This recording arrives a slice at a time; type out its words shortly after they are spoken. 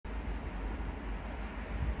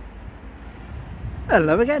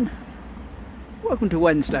Hello again. Welcome to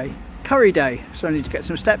Wednesday, curry day, so I need to get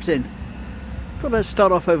some steps in. Thought I'd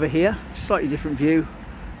start off over here, slightly different view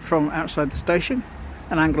from outside the station,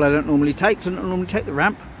 an angle I don't normally take, because I don't normally take the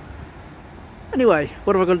ramp. Anyway,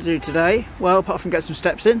 what have I got to do today? Well, apart from get some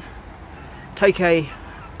steps in, take a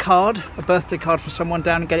card, a birthday card for someone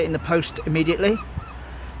down and get it in the post immediately.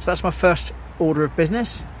 So that's my first order of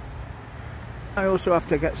business. I also have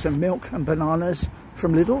to get some milk and bananas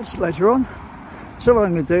from Lidl's later on. So what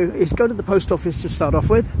I'm going to do is go to the post office to start off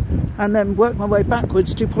with, and then work my way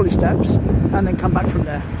backwards to Polly Steps, and then come back from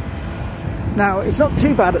there. Now, it's not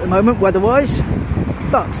too bad at the moment weather-wise,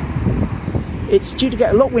 but it's due to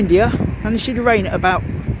get a lot windier, and it's due to rain at about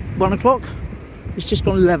 1 o'clock. It's just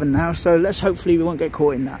gone 11 now, so let's hopefully we won't get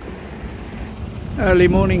caught in that. Early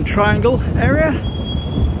morning triangle area.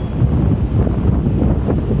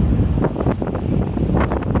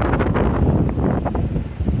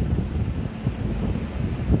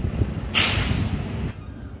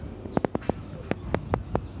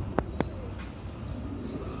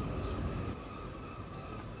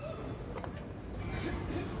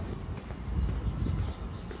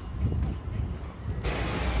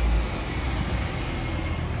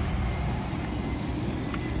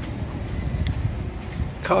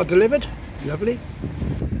 Car delivered, lovely.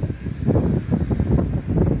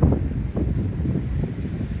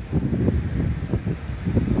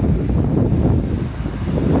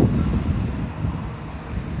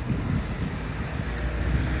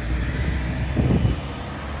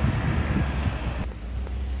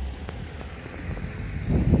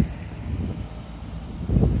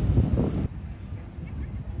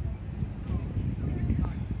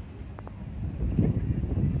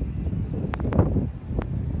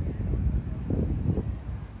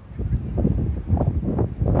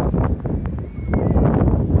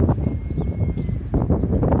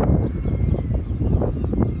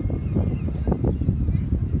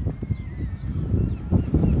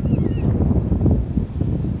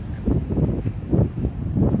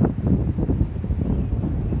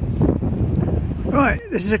 Right,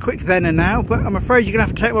 this is a quick then and now, but I'm afraid you're going to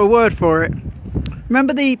have to take my word for it.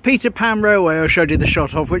 Remember the Peter Pan Railway I showed you the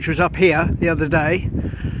shot of, which was up here the other day?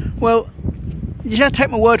 Well, you just have to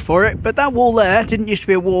take my word for it, but that wall there didn't used to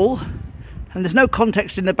be a wall, and there's no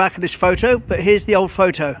context in the back of this photo, but here's the old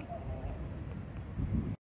photo.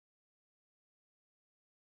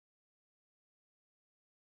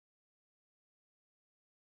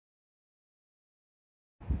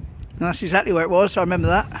 And that's exactly where it was, I remember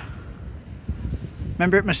that.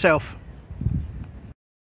 Remember it myself.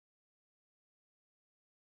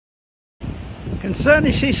 Can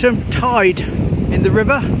certainly see some tide in the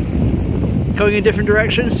river going in different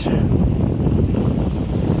directions.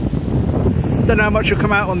 Don't know how much will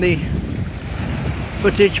come out on the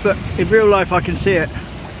footage, but in real life I can see it.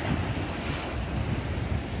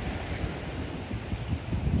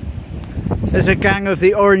 There's a gang of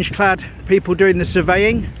the orange clad people doing the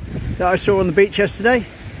surveying that I saw on the beach yesterday.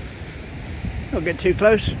 Don't get too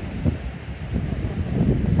close.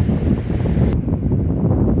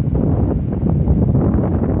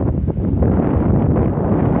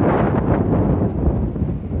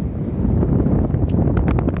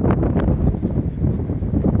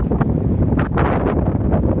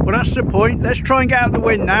 Well, that's the point. Let's try and get out of the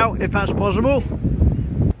wind now, if that's possible.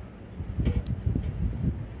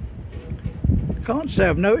 Can't say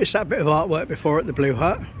I've noticed that bit of artwork before at the Blue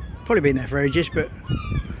Hut. Probably been there for ages, but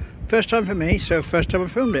first time for me, so first time I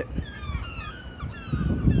filmed it.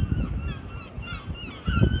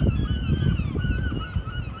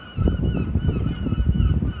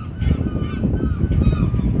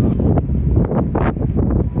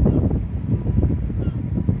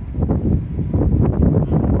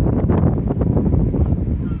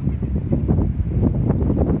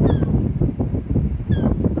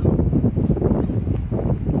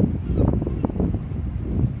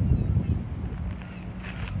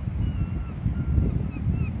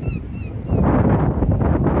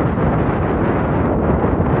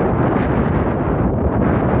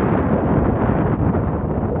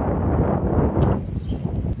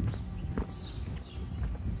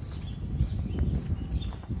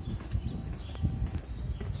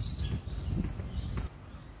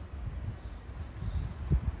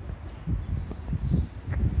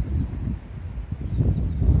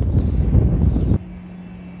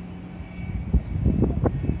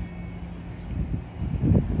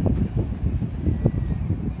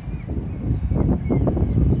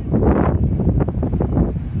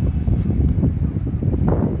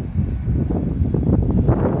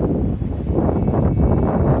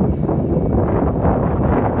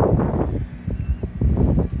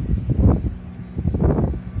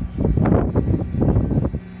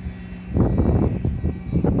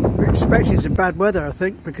 Actually, it's bad weather, I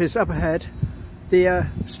think, because up ahead the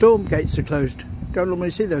storm gates are closed. Don't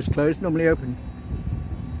normally see those closed, normally open.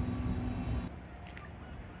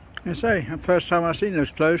 I say, the first time I've seen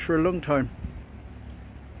those closed for a long time.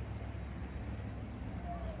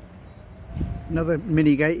 Another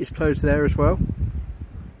mini gate is closed there as well,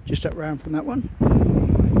 just up round from that one.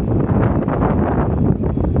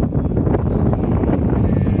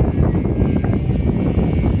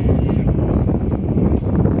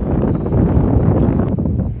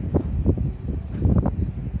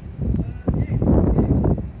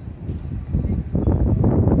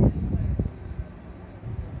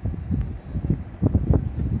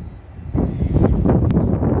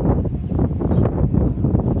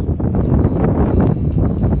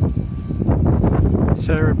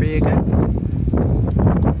 Again.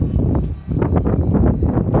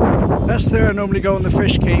 That's where I normally go on the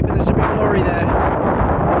fish quay, but there's a big lorry there,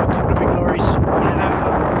 or a couple of big lorries pulling out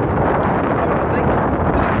a boat, I think, with a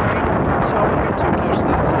crane, so I won't get too close to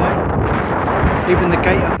that today. Even the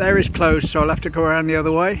gate up there is closed, so I'll have to go around the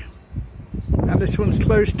other way. And this one's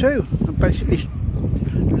closed too. I'm basically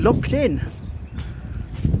locked in.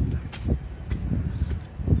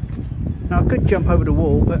 Now I could jump over the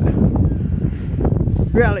wall, but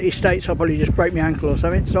reality states I'll probably just break my ankle or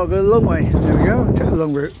something, so I'll go the long way. There we go, I took the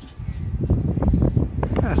long route.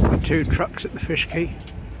 That's the two trucks at the fish quay.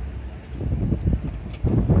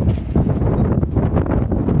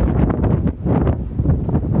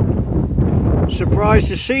 Surprised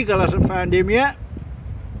the seagull hasn't found him yet.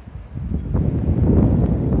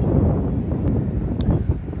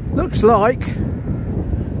 Looks like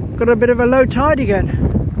got a bit of a low tide again.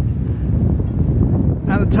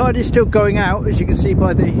 Now the tide is still going out, as you can see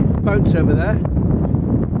by the boats over there.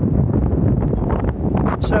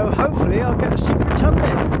 So hopefully I'll get a secret tunnel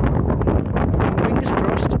in. Fingers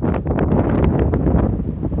crossed.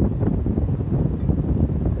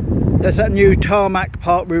 There's that new tarmac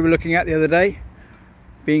part we were looking at the other day,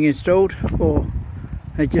 being installed, or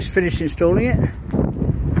they just finished installing it.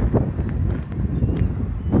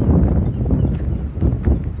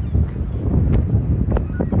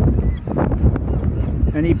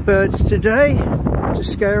 Any birds today to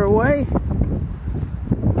scare away?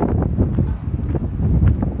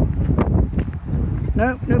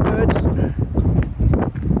 No, no birds.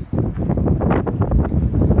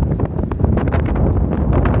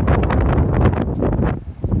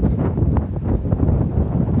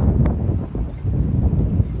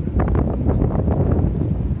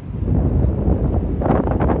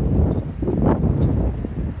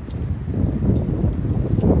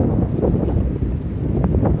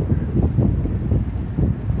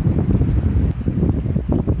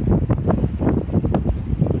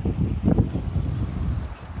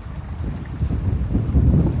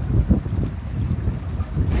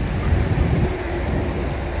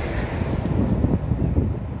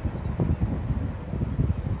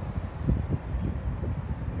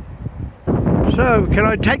 So, can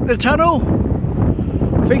I take the tunnel?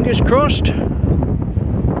 Fingers crossed.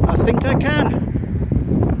 I think I can.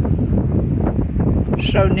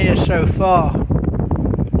 So near, so far. I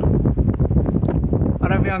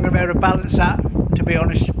don't think I'm going to be able to balance that, to be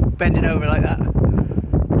honest, bending over like that.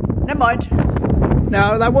 Never mind.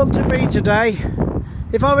 Now, that wasn't to be today.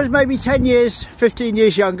 If I was maybe 10 years, 15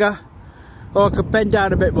 years younger, or I could bend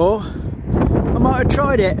down a bit more, I might have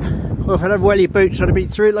tried it. Well, if I'd have welly boots, I'd have been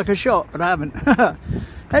through it like a shot, but I haven't.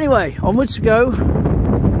 Anyway, onwards to go.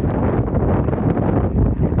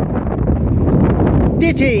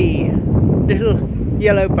 Ditty! Little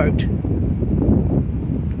yellow boat.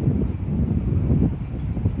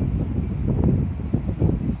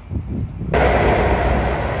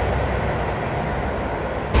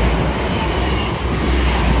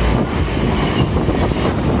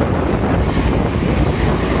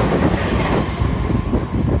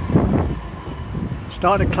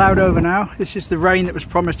 Starting to cloud over now. This is the rain that was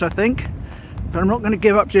promised, I think. But I'm not going to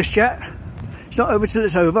give up just yet. It's not over till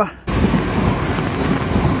it's over.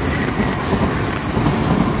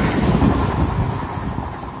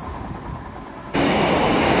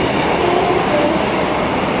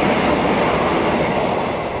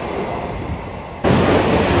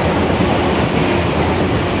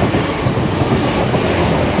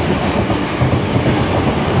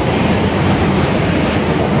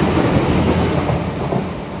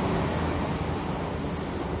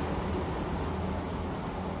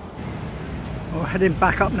 We're heading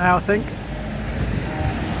back up now, I think.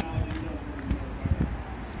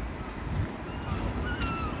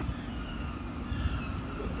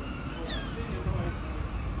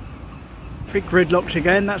 Big Gridlocked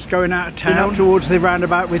again, that's going out of town towards the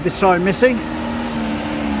roundabout with the sign missing.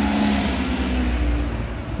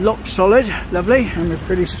 locked solid, lovely, and we're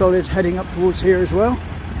pretty solid heading up towards here as well.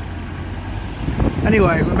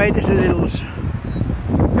 Anyway, we made it to Lidl's.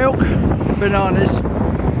 Milk, bananas,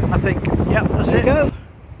 I think. Yep, that's it. Go.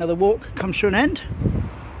 Now the walk comes to an end.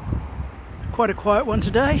 Quite a quiet one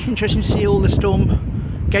today. Interesting to see all the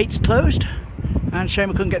storm gates closed. And shame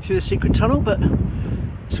I couldn't get through the secret tunnel, but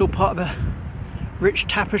it's all part of the rich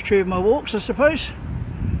tapestry of my walks, I suppose.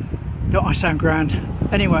 Don't I sound grand?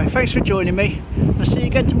 Anyway, thanks for joining me. I'll see you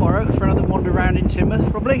again tomorrow for another wander around in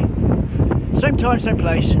Teignmouth, probably. Same time, same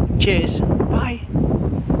place. Cheers. Bye.